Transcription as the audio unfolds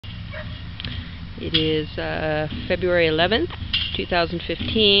It is February 11th,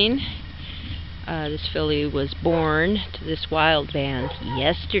 2015. This filly was born to this wild band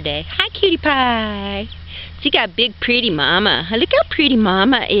yesterday. Hi, cutie pie. She got a big, pretty mama. Look how pretty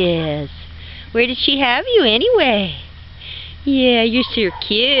mama is. Where did she have you anyway? Yeah, you're so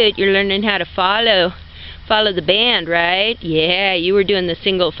cute. You're learning how to follow the band, right? Yeah, you were doing the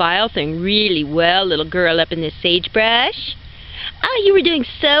single file thing really well, little girl up in this sagebrush. Oh, you were doing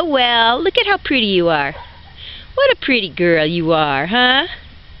so well. Look at how pretty you are. What a pretty girl you are, huh?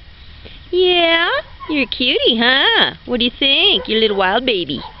 Yeah, you're a cutie, huh? What do you think? You're a little wild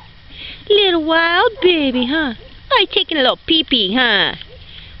baby. Little wild baby, huh? Oh, you're taking a little pee-pee, huh?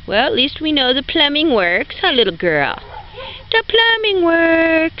 Well, at least we know the plumbing works, huh, little girl? The plumbing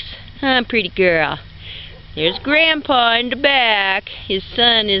works. Huh, pretty girl? There's Grandpa in the back. His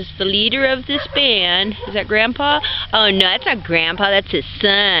son is the leader of this band. Is that Grandpa? Oh, no, that's not Grandpa. That's his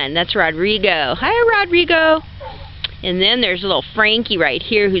son. That's Rodrigo. Hi, Rodrigo. And then there's little Frankie right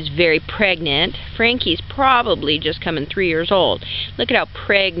here who's very pregnant. Frankie's probably just coming 3 years old. Look at how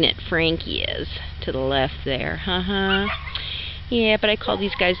pregnant Frankie is to the left there. Yeah, but I call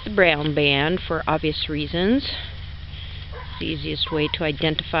these guys the brown band for obvious reasons. The easiest way to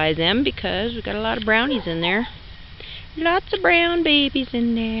identify them because we've got a lot of brownies in there. Lots of brown babies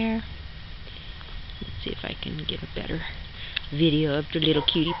in there. Let's see if I can get a better video of the little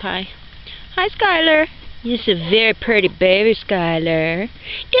cutie pie. Hi, Skylar. It's a very pretty baby, Skylar.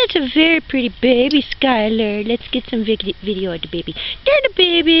 That's a very pretty baby, Skylar. Let's get some video of the baby. There's the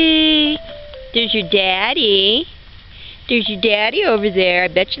baby. There's your daddy. There's your daddy over there. I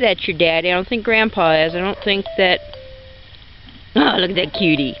bet you that's your daddy. I don't think Grandpa is. I don't think that... Oh, look at that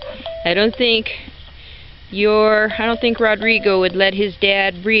cutie. I don't think Rodrigo would let his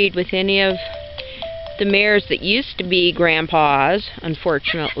dad breed with any of the mares that used to be Grandpa's,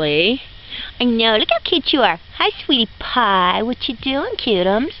 unfortunately. I know. Look how cute you are. Hi, sweetie pie. What you doing,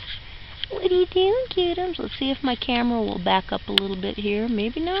 cutums? What are you doing, cutums? Let's see if my camera will back up a little bit here.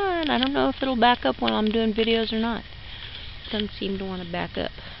 Maybe not. I don't know if it'll back up when I'm doing videos or not. Doesn't seem to want to back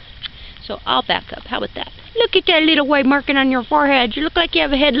up. So I'll back up. How about that? Look at that little white marking on your forehead. You look like you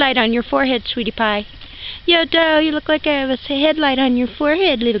have a headlight on your forehead, sweetie pie. Yo, doe, you look like I have a headlight on your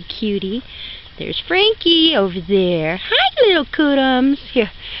forehead, little cutie. There's Frankie over there. Hi, little cutums. Here,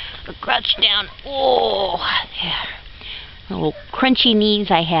 I'll crouch down. Oh, there. Oh, crunchy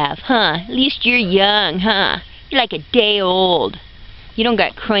knees I have, huh? At least you're young, huh? You're like a day old. You don't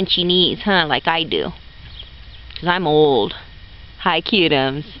got crunchy knees, huh, like I do. 'Cause I'm old. Hi,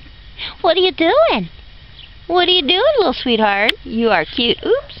 cutums. What are you doing? What are you doing, little sweetheart? You are cute.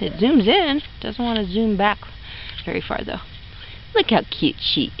 Oops, it zooms in. Doesn't want to zoom back very far, though. Look how cute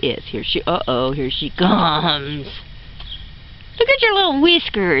she is. Here she comes. Look at your little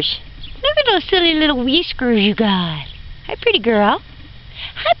whiskers. Look at those silly little whiskers you got. Hi, pretty girl.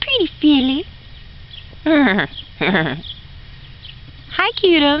 Hi, pretty filly. Hi,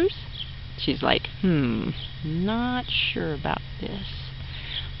 cutums. She's like, not sure about this.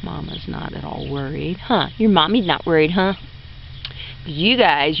 Mama's not at all worried. Huh, your mommy's not worried, huh? You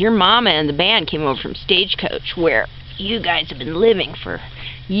guys, your mama and the band came over from Stagecoach, where you guys have been living for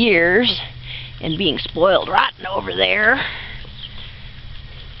years and being spoiled rotten over there.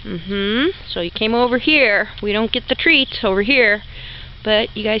 So you came over here. We don't get the treats over here,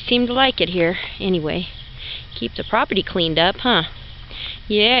 but you guys seem to like it here. Anyway, keep the property cleaned up, huh?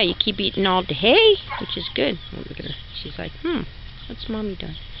 Yeah, you keep eating all the hay, which is good. Oh, look at her. She's like, what's Mommy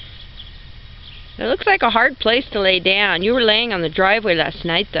doing? It looks like a hard place to lay down. You were laying on the driveway last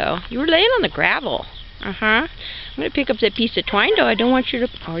night, though. You were laying on the gravel. I'm going to pick up that piece of twine, though. I don't want you to...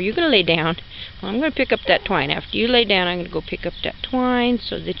 Oh, you're going to lay down. Well, I'm going to pick up that twine. After you lay down, I'm going to go pick up that twine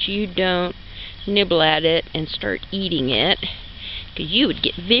so that you don't nibble at it and start eating it. Because you would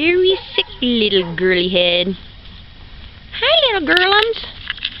get very sick, little girly head. Hi, little girlums.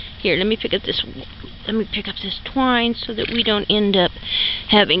 Here, let me pick up this twine so that we don't end up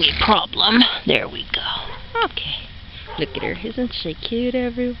having a problem. There we go. Okay. Look at her. Isn't she cute,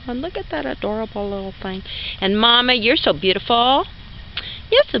 everyone? Look at that adorable little thing. And Mama, you're so beautiful.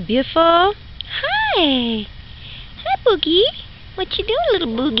 You're so beautiful. Hi. Hi, Boogie. What you doing, little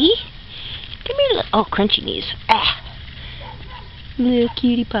Boogie? Come here, little... Oh, crunchy knees. Little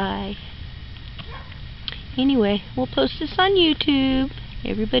cutie pie. Anyway, we'll post this on YouTube.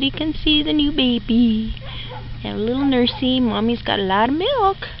 Everybody can see the new baby. Have a little nursey. Mommy's got a lot of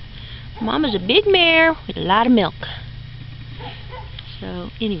milk. Mama's a big mare with a lot of milk. So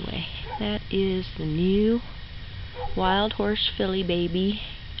anyway, that is the new wild horse filly baby.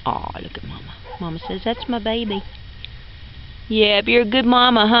 Aw, look at Mama. Mama says, that's my baby. Yeah, but you're a good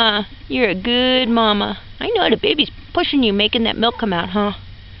mama, huh? You're a good mama. I know the baby's pushing you, making that milk come out, huh?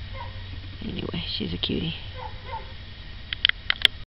 Anyway, she's a cutie.